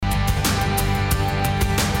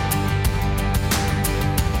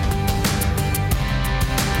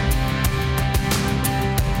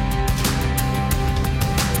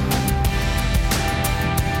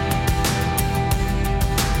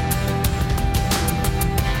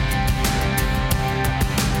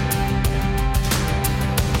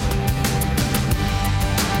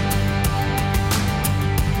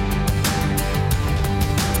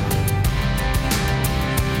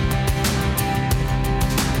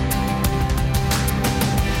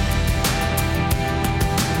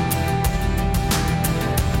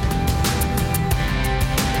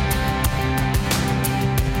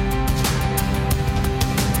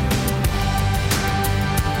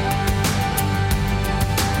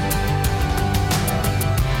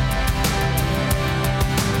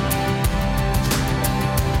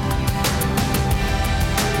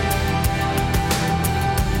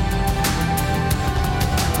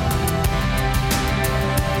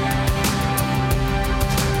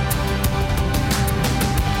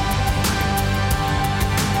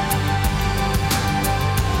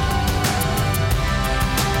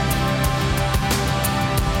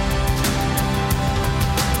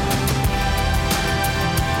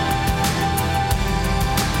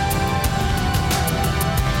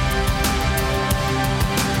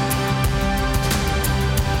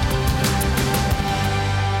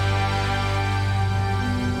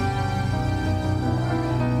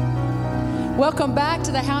Welcome back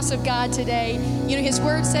to the house of God today. You know, His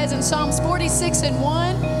word says in Psalms 46:1,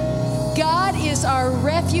 God is our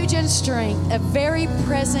refuge and strength, a very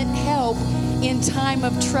present help in time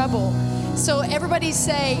of trouble. So everybody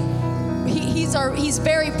say, He's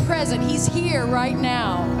very present. He's here right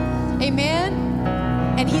now. Amen?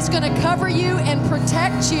 And He's going to cover you and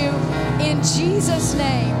protect you in Jesus'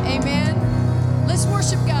 name. Amen? Let's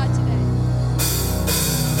worship God today.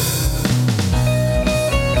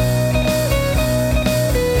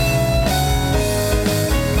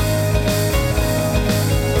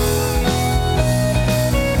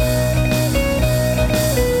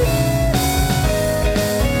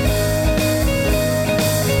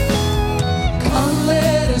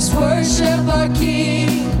 Worship our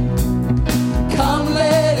King. Come,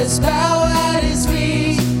 let us bow at His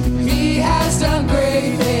feet. He has done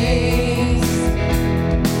great things.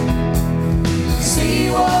 See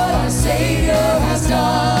what our Savior has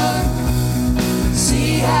done.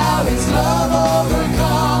 See how His love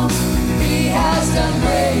overcomes. He has done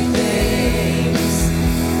great things.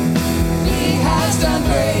 He has done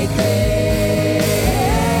great things.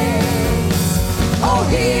 Oh,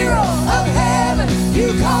 hero of heaven,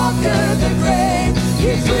 you conquer the grave,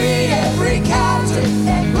 you free every captive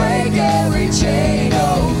and break every chain.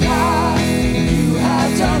 Oh God, you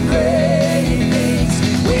have done great things.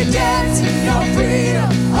 We dance in your freedom,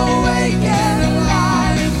 awake and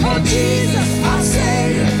alive. Oh Jesus, our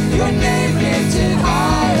Savior, your name lifted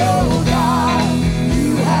high. Oh God,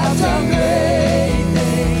 you have done great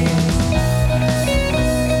things.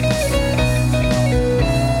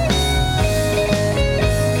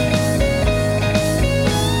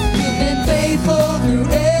 Through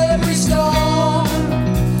every storm,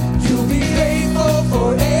 you'll be faithful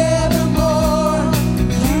forevermore.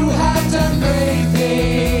 You have done great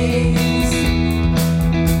things,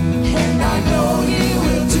 and I know you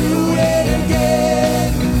will do it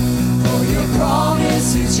again. For your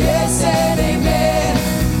promise is yes and amen.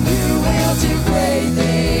 You will do great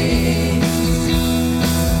things.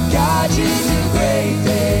 God, you do great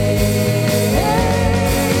things.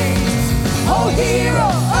 Oh, hero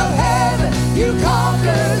of heaven, you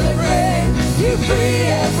conquer the grave, you free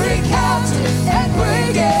every captive and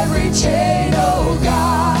break every chain. Oh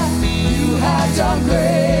God, you have done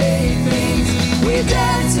great things. We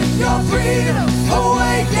dance in your freedom,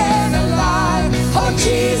 awake and alive. Oh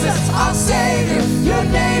Jesus, our Savior, your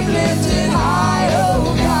name lifted high.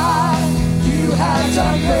 Oh God, you have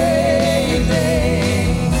done great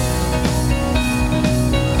things.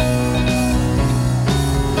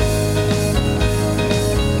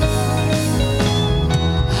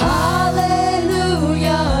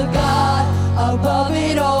 Above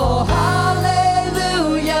it all,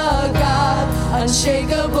 hallelujah, God,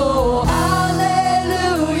 unshakable,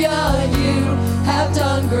 hallelujah, you have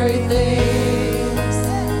done great things.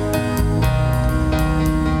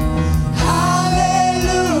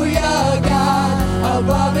 Hallelujah, God,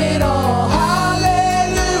 above it all,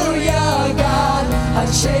 hallelujah, God,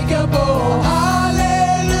 unshakable,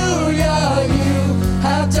 hallelujah, you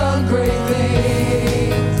have done great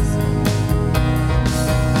things.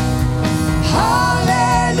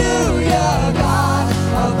 Hallelujah, God,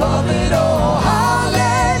 above it all.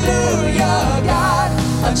 Hallelujah, God,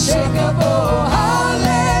 unshakable.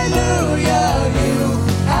 Hallelujah, you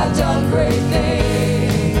have done great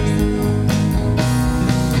things.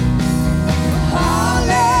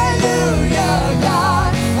 Hallelujah,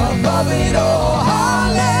 God, above it all.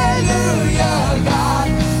 Hallelujah, God,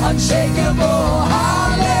 unshakable.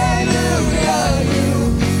 Hallelujah,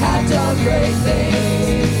 you have done great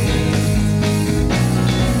things.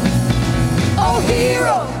 Oh,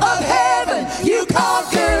 hero of heaven, you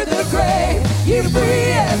conquer the grave, you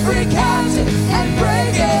free every captive and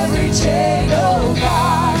break every chain. Oh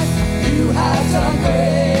God, you have done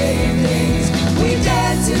great things. We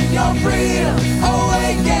dance in your freedom,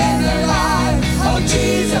 awake and alive. Oh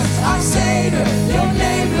Jesus, our Savior, your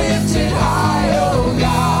name lifted high. Oh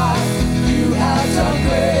God, you have done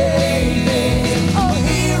great things. Oh,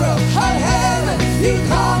 hero of heaven, you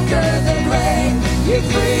conquer the grave, you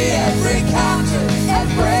free every captive and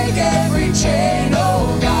break every chain.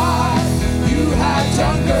 Oh God, you have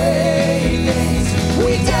done great things.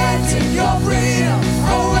 We dance in your freedom,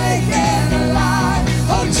 awake and alive.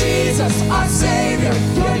 Oh Jesus, our Savior,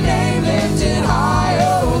 your name lifted high.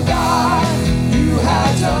 Oh God, you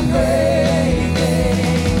have done great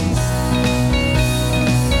things.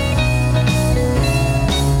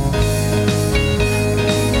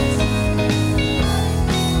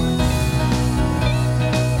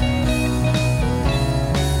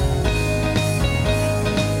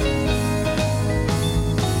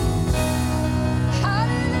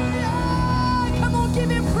 Hallelujah.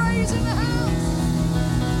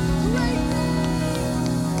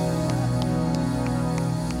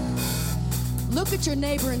 Look at your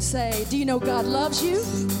neighbor and say, do you know God loves you?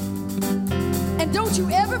 And don't you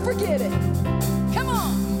ever forget it. Come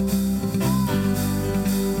on.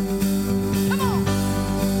 Come on.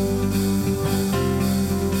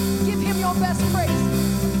 Give him your best praise.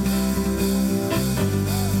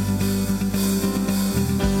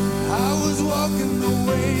 I was walking the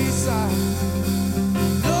wayside,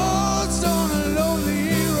 lost on a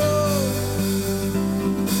lonely road.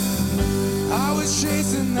 I was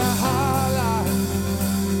chasing the high life,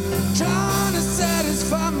 trying to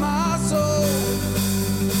satisfy my soul.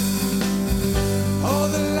 All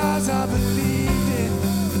the lies I believed in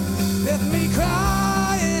left me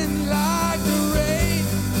crying like the rain.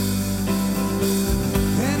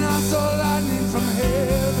 Then I saw lightning from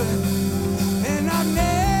heaven, and I've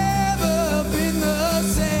never been the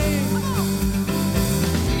same.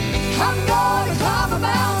 I'm gonna climb a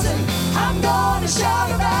mountain, I'm gonna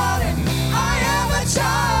shout about it. I am a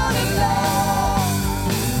child of love.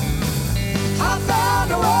 I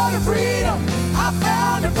found a world of freedom, I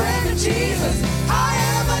found a friend in Jesus. I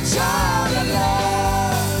am a child of love.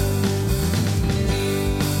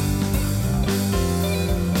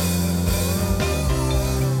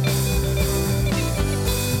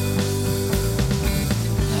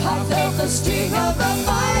 I felt the sting of the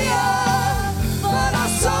fire, but I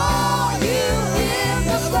saw you in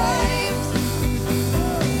the flames.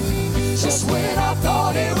 Just when I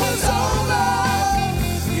thought it was over,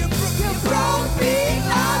 you brought me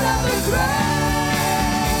out of the grave.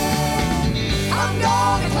 I'm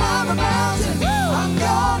gonna climb a mountain, I'm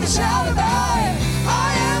gonna shout about it. I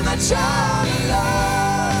am a child of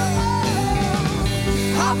love.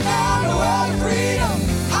 I found a world of freedom,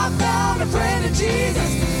 I found a friend in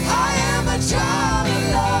Jesus. I am a child of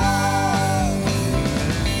love.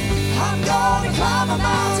 I'm gonna climb a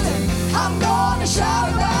mountain, I'm gonna shout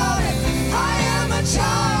about it. I am a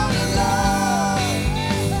child of love.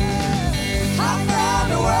 I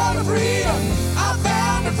found a world of freedom, I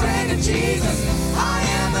found a friend in Jesus. I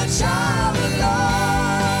am a child of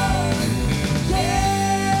love.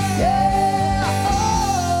 Yeah, yeah,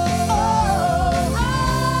 oh, oh,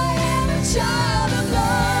 I am a child of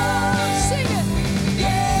love. Sing it.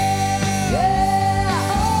 Yeah, yeah,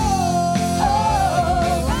 oh,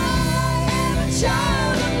 oh, I am a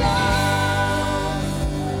child of love.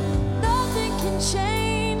 Nothing can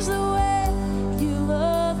change the way you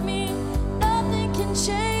love me. Nothing can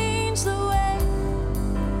change the way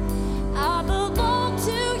I belong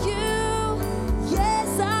to you.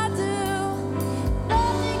 Yes, I do.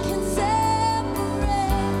 Nothing can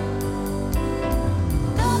separate.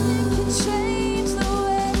 Nothing can change the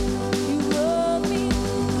way you love me.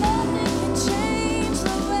 Nothing can change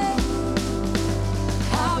the way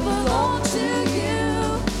I belong to you.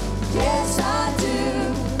 Yes, I do.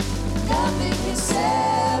 Nothing can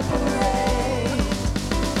separate.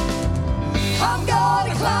 I'm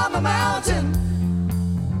gonna climb a mountain.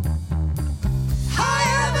 I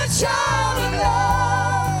am a child of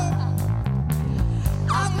love.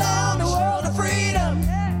 I found a world of freedom.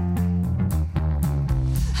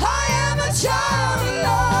 I am a child of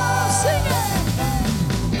love. Sing it.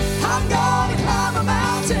 I'm gonna climb a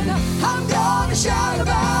mountain, I'm gonna shout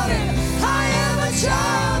about it. I am a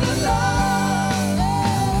child of love.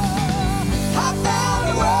 I found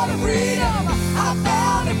a world of freedom, I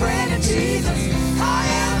found a friend in Jesus. I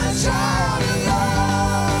am a child of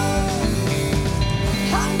love.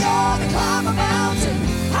 I'm gonna climb a mountain,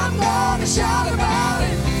 I'm gonna shout about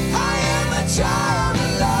it. I am a child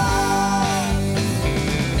of love.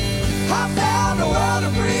 I found a world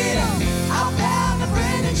of freedom, I found a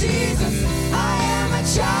friend in Jesus. I am a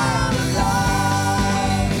child of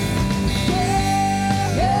love.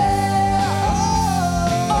 Yeah, yeah,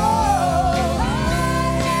 oh, oh, I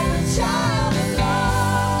am a child of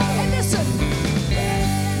love. And listen,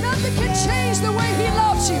 nothing can change the way he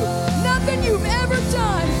loves you. Nothing you've ever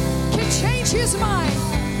done can change his mind.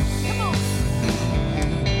 Come on.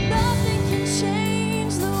 Nothing can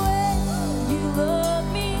change the way you love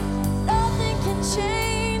me. Nothing can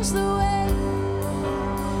change the way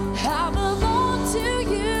I belong to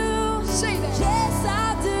you. Say that. Yes, I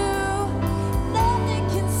do. Nothing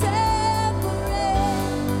can separate.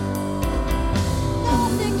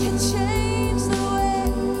 Nothing can change the way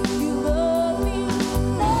you love me.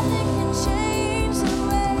 Nothing can change the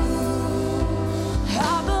way I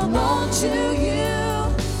belong to you.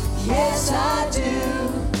 Yes, I do.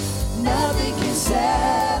 Nothing can separate.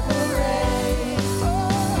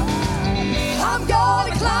 I'm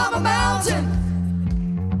gonna climb a mountain.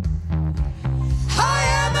 I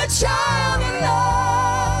am a child of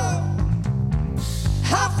love.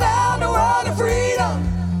 I found a world of freedom.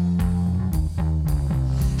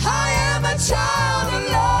 I am a child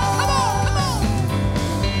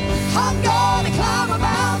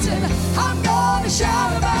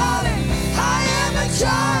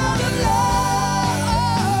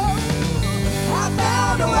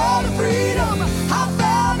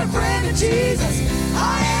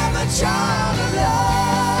child of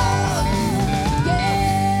love.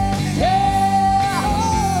 Yeah,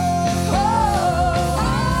 oh, I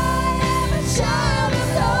am a child of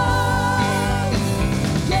love.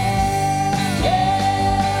 Yeah,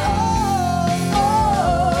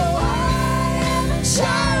 oh, I am a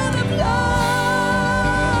child of love.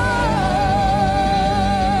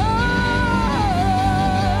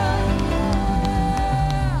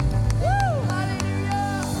 Woo,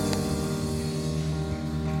 hallelujah.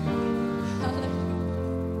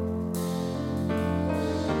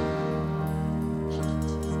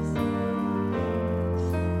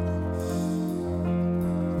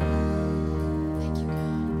 Thank you, God.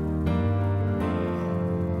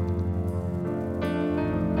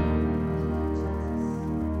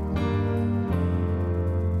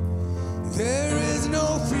 There is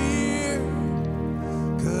no fear,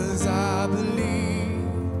 'cause I believe.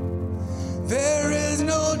 There is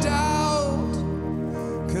no doubt,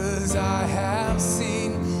 'cause I have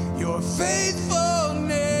seen your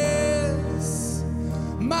faithfulness,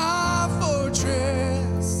 my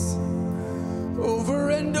fortress, over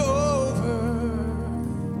and over.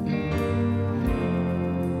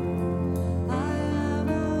 I have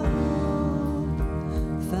a hope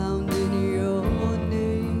found in your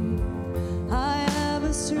name. I have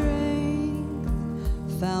a strength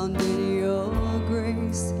found in your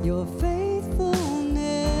grace, your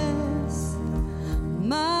faithfulness,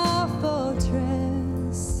 my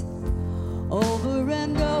fortress, over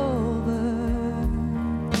and over.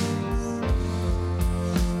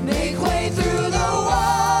 Make way through the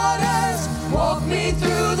waters, walk me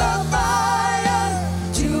through the fire.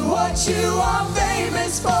 Do what you are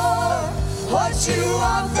famous for, what you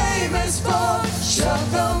are famous for. Shut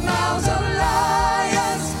the mouths of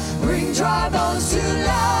lions, bring dry bones to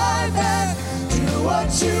life, and do what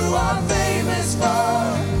you are famous for,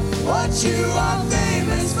 what you are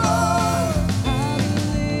famous for. I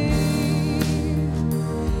believe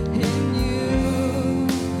in you,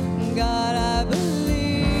 God. I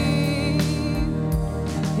believe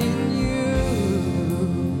in you.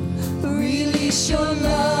 Release your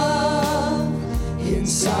love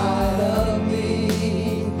inside of me.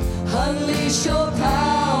 Unleash your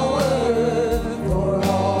power for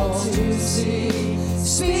all to see.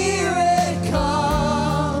 Spirit,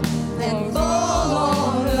 come and fall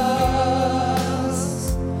on us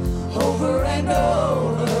over and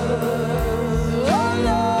over. Oh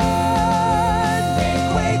Lord, make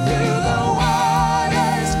way through the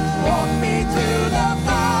waters, walk me through the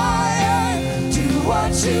fire. Do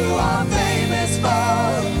what you are famous for,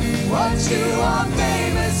 what you are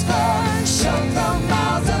famous for. Shut the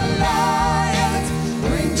mouths of lions,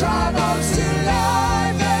 bring dry bones to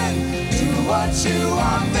life, and do what you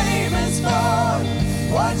are famous for,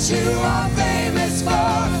 what you are famous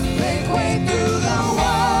for. Make way through the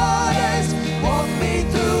waters, walk me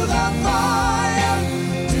through the fire.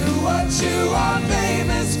 Do what you are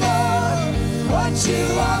famous for, what you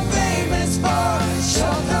are famous for.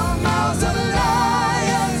 Shut the mouths of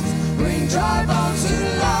lions, bring dry bones to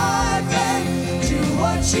life, and do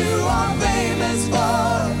what you are famous for,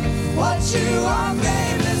 what you are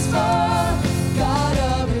famous for. God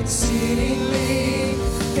of exceedingly,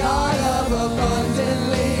 God of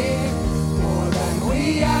abundantly, more than we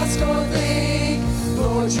ask or think.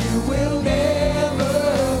 Lord, you will never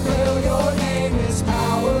fail. Your name is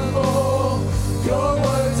powerful, your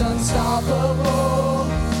word's unstoppable.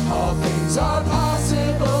 All things are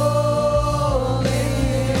possible in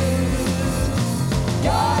you.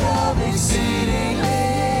 God of exceedingly,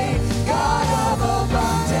 God of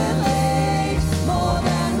abundantly, more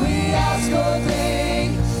than we ask or think.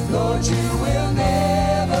 Lord, you will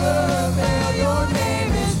never fail. Your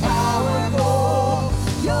name is powerful,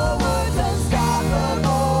 your word's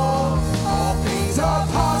unstoppable. All things are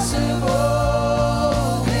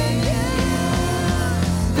possible in you.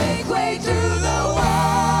 Make way through the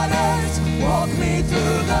waters, walk me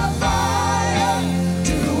through the fire.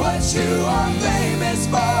 Do what you are famous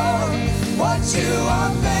for, what you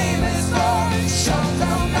are famous for. Shut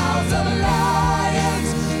the mouths of lions,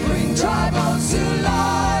 bring dry bones to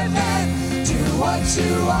life, and do what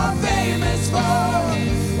you are famous for,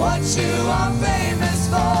 what you are famous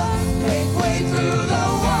for. Make way through the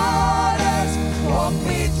waters, walk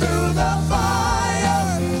me through the fire.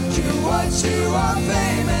 Do what you are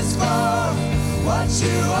famous for, what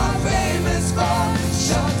you are famous for.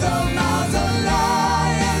 Shut the mouths of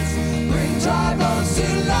lions, bring dry bones to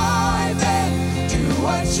life, and do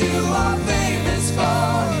what you are famous for,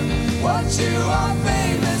 what you are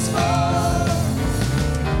famous for.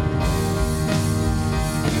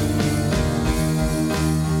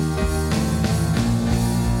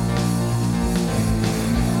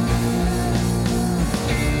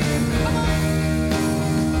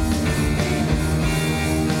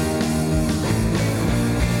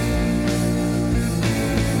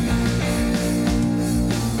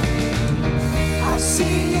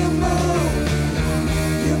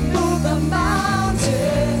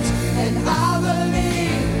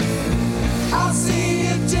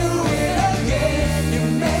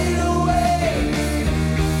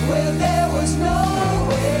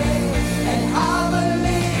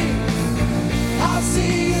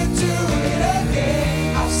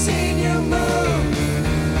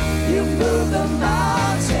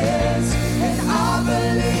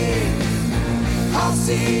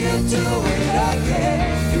 see you do it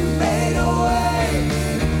again. You made a way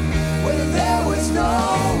when there was no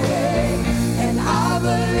way, and I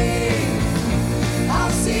believe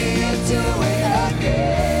I'll see you do it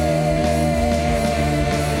again.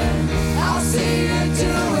 I'll see you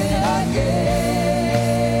do it again.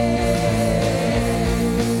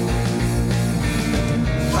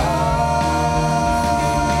 Oh.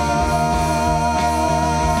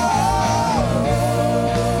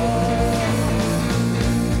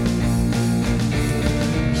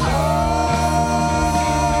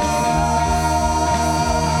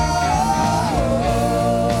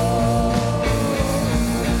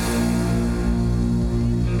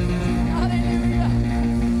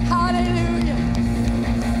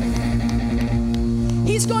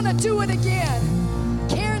 He's going to do it again.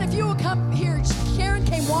 Karen, if you will come here. Karen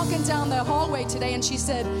came walking down the hallway today and she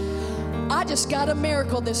said, I just got a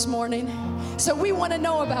miracle this morning. So we want to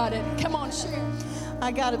know about it. Come on, share.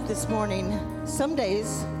 I got up this morning. Some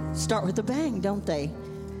days start with a bang, don't they?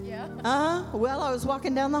 Yeah. Well, I was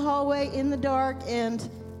walking down the hallway in the dark and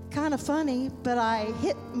kind of funny, but I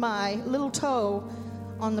hit my little toe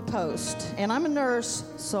on the post. And I'm a nurse,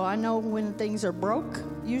 so I know when things are broke,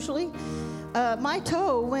 usually. My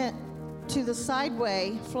toe went to the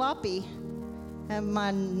sideway, floppy, and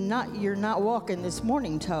you're not walking this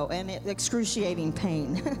morning toe, and it excruciating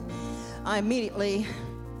pain. I immediately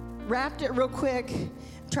wrapped it real quick,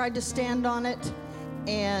 tried to stand on it,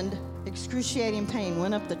 and excruciating pain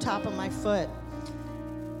went up the top of my foot.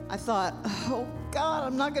 I thought, oh God,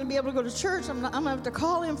 I'm not going to be able to go to church. I'm going to have to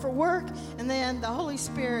call in for work. And then the Holy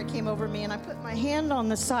Spirit came over me, and I put my hand on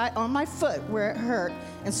the side, on my foot where it hurt,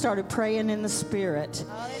 and started praying in the Spirit.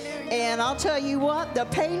 Hallelujah. And I'll tell you what, the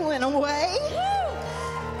pain went away,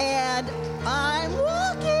 and I'm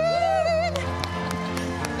walking.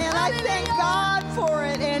 And I thank God for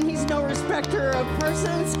it. And He's no respecter of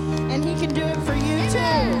persons, and He can do it for you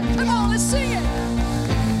too. Come on, let's sing it.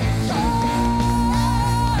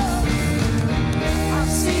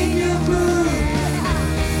 See you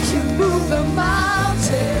move the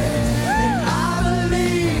mountains, and I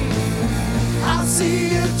believe I'll see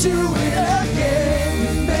you do it again.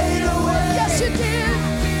 You made a way, Yes, you did.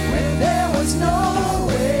 when there was no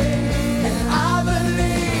way, and I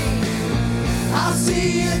believe I'll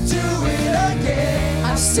see you do it again.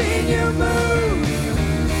 I've seen you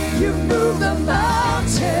move the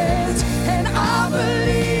mountains, and I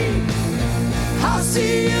believe I'll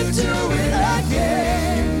see you do it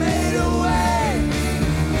again. Made a way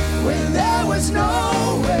when there was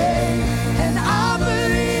no way, and I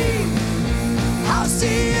believe I'll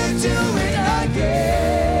see you do it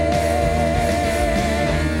again.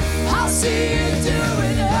 I'll see you do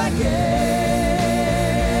it again.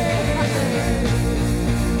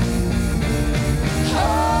 Oh.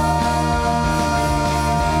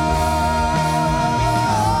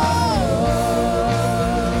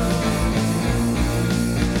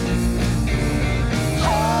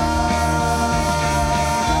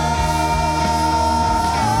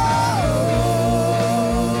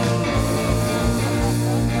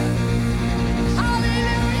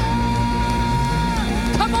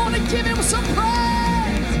 Hallelujah. Come on and give Him some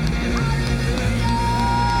praise. Hallelujah.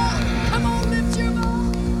 Come on, lift your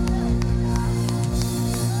voice.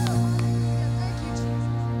 Thank you,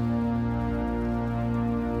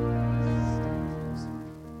 Jesus.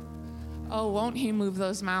 Oh, won't He move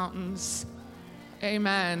those mountains?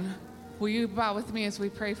 Amen. Will you bow with me as we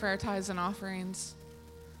pray for our tithes and offerings?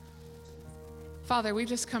 Father, we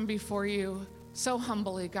just come before you so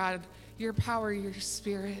humbly, God. Your power, your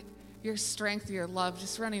spirit, your strength, your love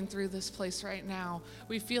just running through this place right now.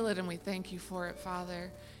 We feel it and we thank you for it,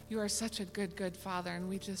 Father. You are such a good, good Father, and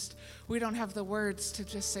we don't have the words to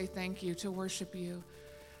just say thank you, to worship you.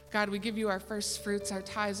 God, we give you our first fruits, our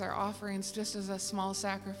tithes, our offerings, just as a small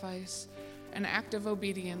sacrifice, an act of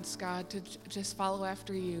obedience, God, to just follow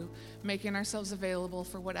after you, making ourselves available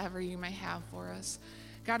for whatever you may have for us.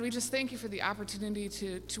 God, we just thank you for the opportunity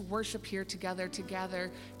to worship here together,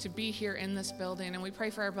 to be here in this building. And we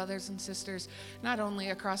pray for our brothers and sisters, not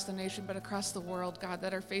only across the nation, but across the world, God,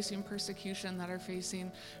 that are facing persecution, that are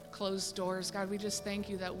facing closed doors. God, we just thank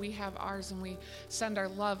you that we have ours, and we send our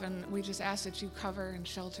love, and we just ask that you cover and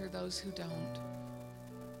shelter those who don't.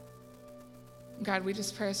 God, we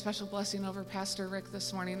just pray a special blessing over Pastor Rick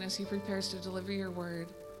this morning as he prepares to deliver your word.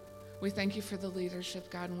 We thank you for the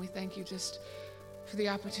leadership, God, and we thank you just for the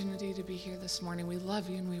opportunity to be here this morning. We love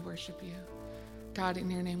you and we worship you. God,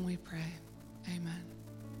 in your name we pray. Amen.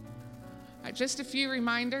 Just a few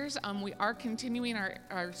reminders. We are continuing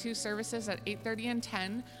our two services at 8:30 and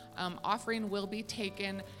 10 Offering will be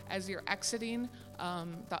taken as you're exiting.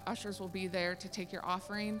 The ushers will be there to take your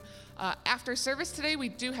offering. After service today, we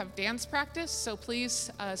do have dance practice, so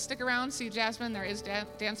please stick around, see Jasmine. There is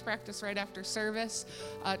dance practice right after service.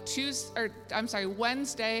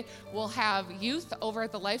 Wednesday, we'll have youth over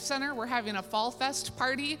at the Life Center. We're having a Fall Fest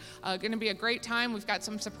party. Going to be a great time. We've got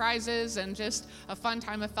some surprises and just a fun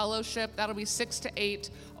time of fellowship. That'll be 6 to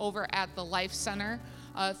 8 over at the Life Center.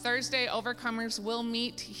 Thursday, Overcomers will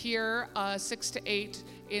meet here 6 to 8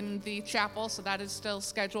 in the chapel, so that is still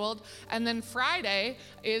scheduled. And then Friday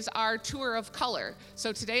is our Tour of Color.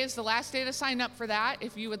 So today is the last day to sign up for that.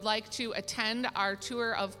 If you would like to attend our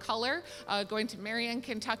Tour of Color, going to Marion,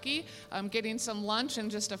 Kentucky, getting some lunch and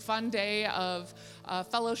just a fun day of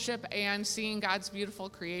fellowship and seeing God's beautiful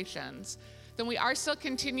creations. Then we are still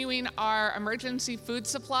continuing our emergency food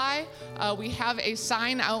supply. We have a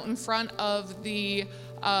sign out in front of the,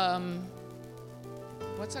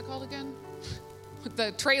 what's that called again?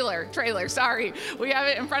 The trailer, sorry. We have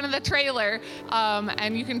it in front of the trailer,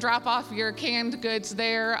 and you can drop off your canned goods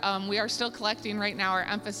there. We are still collecting right now. Our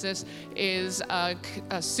emphasis is a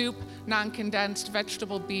soup, non-condensed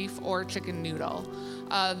vegetable beef, or chicken noodle.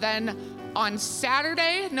 Then on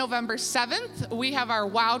Saturday, November 7th, we have our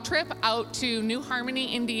WOW trip out to New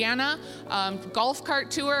Harmony, Indiana. Golf cart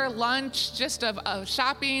tour, lunch, just a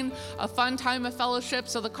shopping, a fun time of fellowship.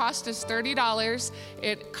 So the cost is $30.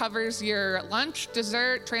 It covers your lunch,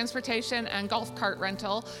 dessert, transportation, and golf cart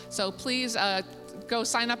rental. So please go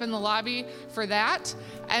sign up in the lobby for that.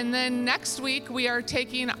 And then next week, we are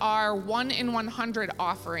taking our 1 in 100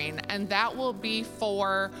 offering, and that will be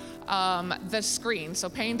for the screen, so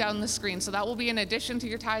paying down the screen. So that will be in addition to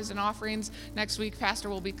your tithes and offerings. Next week, Pastor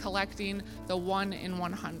will be collecting the 1 in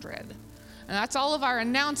 100. And that's all of our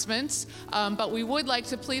announcements, but we would like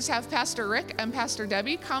to please have Pastor Rick and Pastor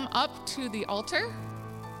Debbie come up to the altar.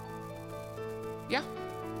 Yeah?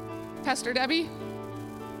 Pastor Debbie?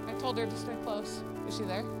 I told her to stay close. Is she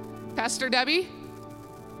there? Pastor Debbie?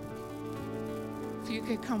 If you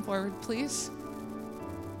could come forward, please.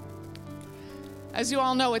 As you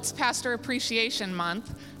all know, it's Pastor Appreciation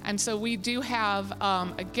Month, and so we do have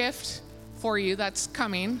a gift for you that's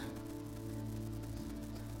coming.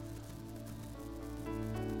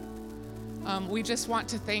 We just want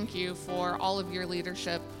to thank you for all of your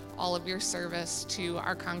leadership, all of your service to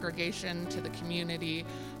our congregation, to the community.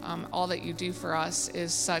 All that you do for us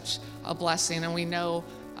is such a blessing, and we know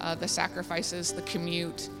the sacrifices, the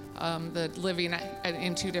commute, the living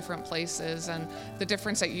in 2 different places, and the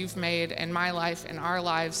difference that you've made in my life, in our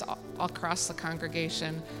lives, across the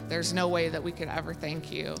congregation. There's no way that we could ever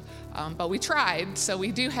thank you. But we tried, so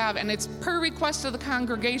we do have, and it's per request of the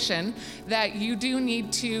congregation, that you do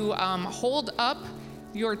need to hold up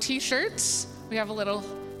your t-shirts. We have a little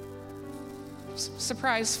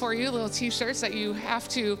surprise for you, little t-shirts that you have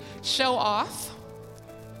to show off.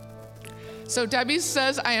 So Debbie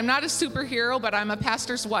says, I am not a superhero, but I'm a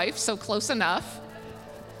pastor's wife, so close enough.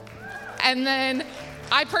 And then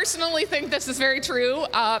I personally think this is very true.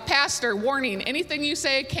 Pastor, warning, anything you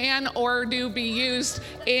say can or do be used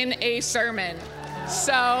in a sermon.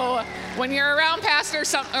 So when you're around pastor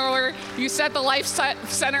or you set the Life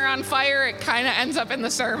Center on fire, it kind of ends up in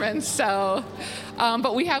the sermon. So,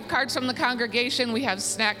 but we have cards from the congregation. We have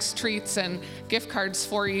snacks, treats, and gift cards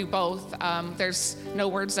for you both. There's no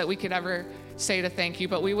words that we could ever say to thank you,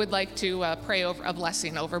 but we would like to pray over a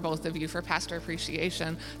blessing over both of you for Pastor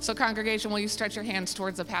Appreciation. So congregation, will you stretch your hands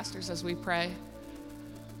towards the pastors as we pray?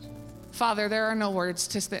 Father, there are no words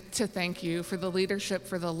to thank you for the leadership,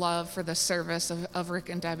 for the love, for the service of Rick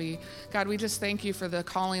and Debbie. God, we just thank you for the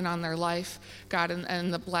calling on their life, God,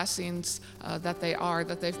 and the blessings that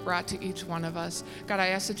they've brought to each one of us. God, I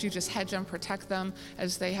ask that you just hedge and protect them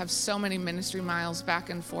as they have so many ministry miles back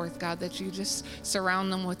and forth, God, that you just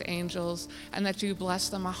surround them with angels and that you bless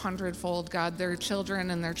them 100-fold, God, their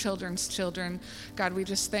children and their children's children. God, we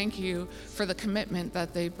just thank you for the commitment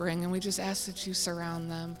that they bring, and we just ask that you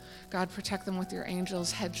surround them. God, protect them with your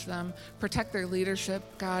angels, hedge them, protect their leadership,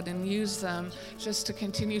 God, and use them just to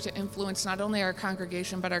continue to influence not only our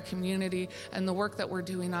congregation, but our community and the work that we're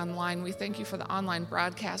doing online. We thank you for the online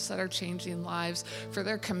broadcasts that are changing lives, for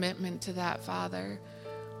their commitment to that, Father.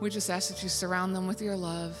 We just ask that you surround them with your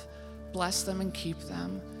love, bless them and keep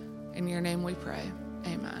them. In your name we pray,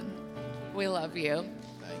 amen. We love you.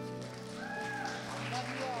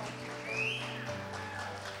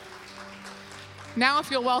 Now,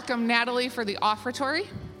 if you'll welcome Natalie for the offertory.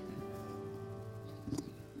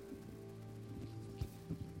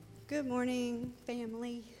 Good morning,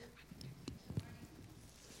 family.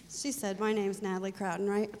 She said, my name's Natalie Crowden,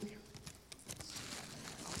 right?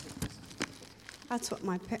 That's what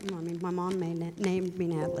my mom named me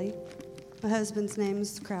Natalie. My husband's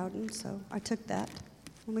name's Crowden, so I took that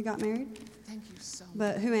when we got married. Thank you so much.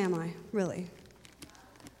 But who am I, really?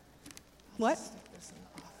 What?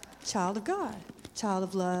 Child of God, child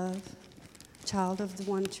of love, child of the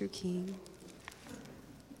one true King.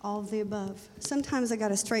 All of the above. Sometimes I got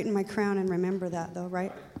to straighten my crown and remember that, though,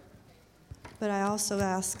 right? But I also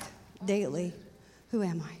ask daily, who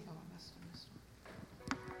am I?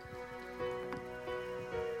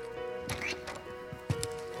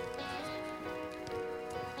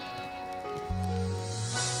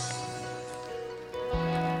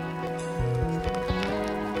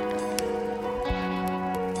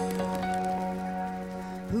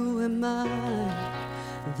 Who am I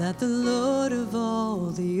that the Lord of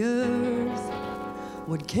all the earth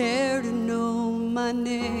would care to know my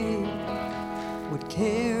name, would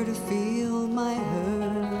care to feel my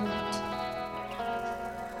hurt?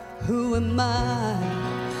 Who am I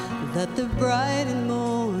that the bright and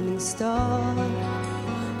morning star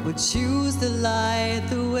would choose to light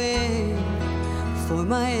the way for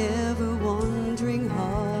my ever-wandering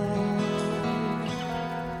heart?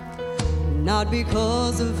 Not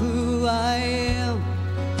because of who I am,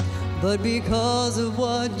 but because of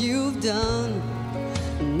what you've done.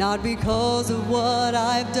 Not because of what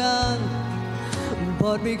I've done,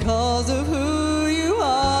 but because of who you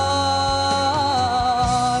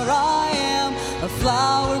are. I am a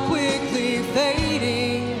flower quickly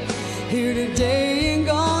fading, here today and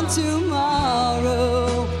gone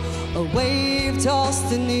tomorrow. A wave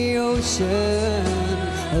tossed in the ocean,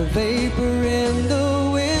 a vapor in the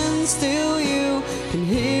wind. Still you can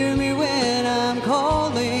hear me when I'm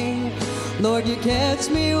calling. Lord, you catch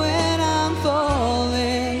me when I'm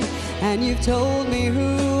falling, and you've told me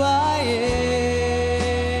who I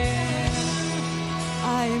am.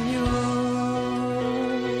 I am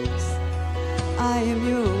yours. I am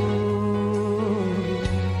yours.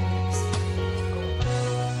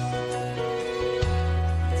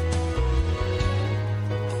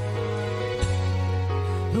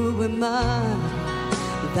 Who am I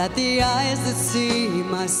that the eyes that see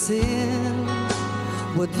my sin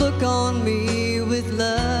would look on me with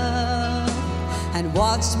love and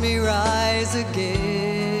watch me rise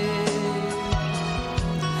again?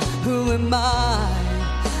 Who am I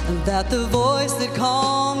that the voice that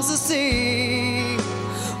calms the sea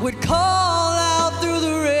would call out through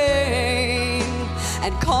the rain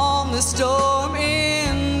and calm the storm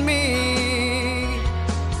in me?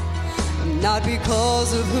 Not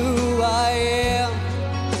because of who I am,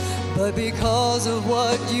 but because of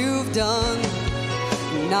what you've done.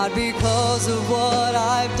 Not because of what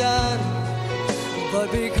I've done, but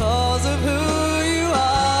because of who you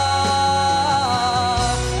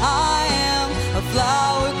are. I am a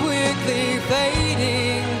flower quickly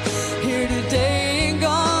fading, here today and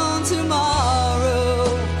gone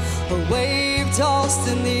tomorrow. A wave tossed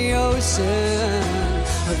in the ocean,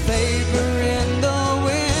 a vapor in the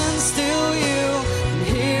wind. Still you can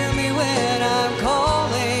hear me when I'm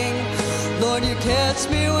calling. Lord, you catch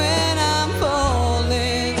me when I'm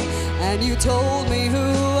falling, and you told me who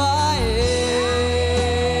I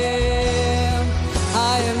am.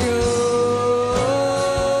 I am yours.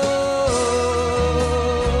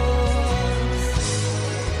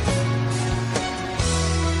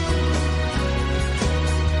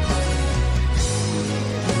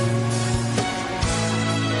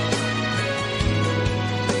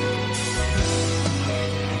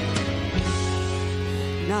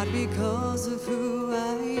 Not because of who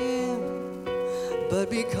I am, but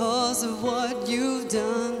because of what you've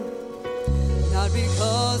done. Not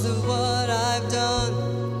because of what I've done,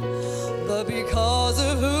 but because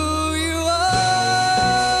of who you are.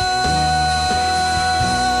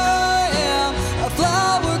 I am a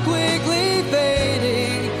flower quickly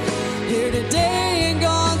fading, here today and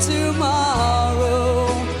gone tomorrow.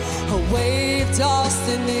 A wave tossed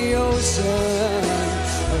in the ocean,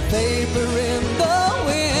 a vapor in the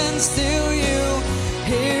wind. Still you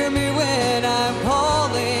hear me when I'm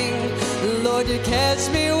calling. Lord, you catch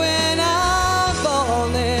me when I'm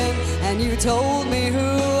falling, and you told me who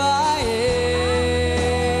I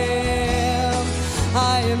am.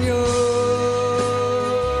 I am yours.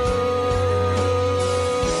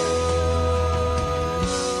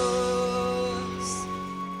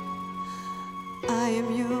 I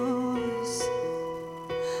am yours.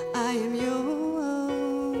 I am yours.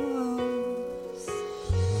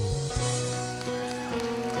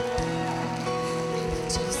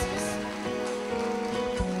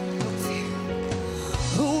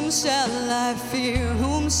 Whom shall I fear?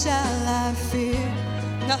 Whom shall I fear?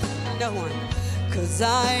 Nothing, no one. 'Cause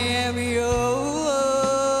I am yours.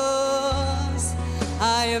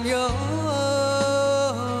 am yours.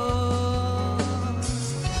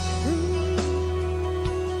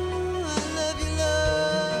 I love you,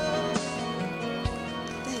 Lord.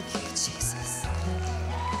 Thank you, Jesus.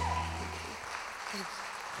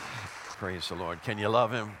 Praise the Lord. Can you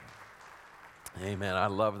love him? Amen. I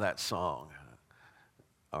love that song.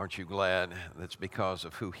 Aren't you glad? That's because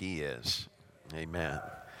of who he is. Amen.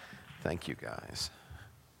 Thank you, guys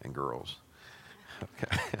and girls.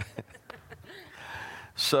 Okay.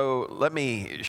 So let me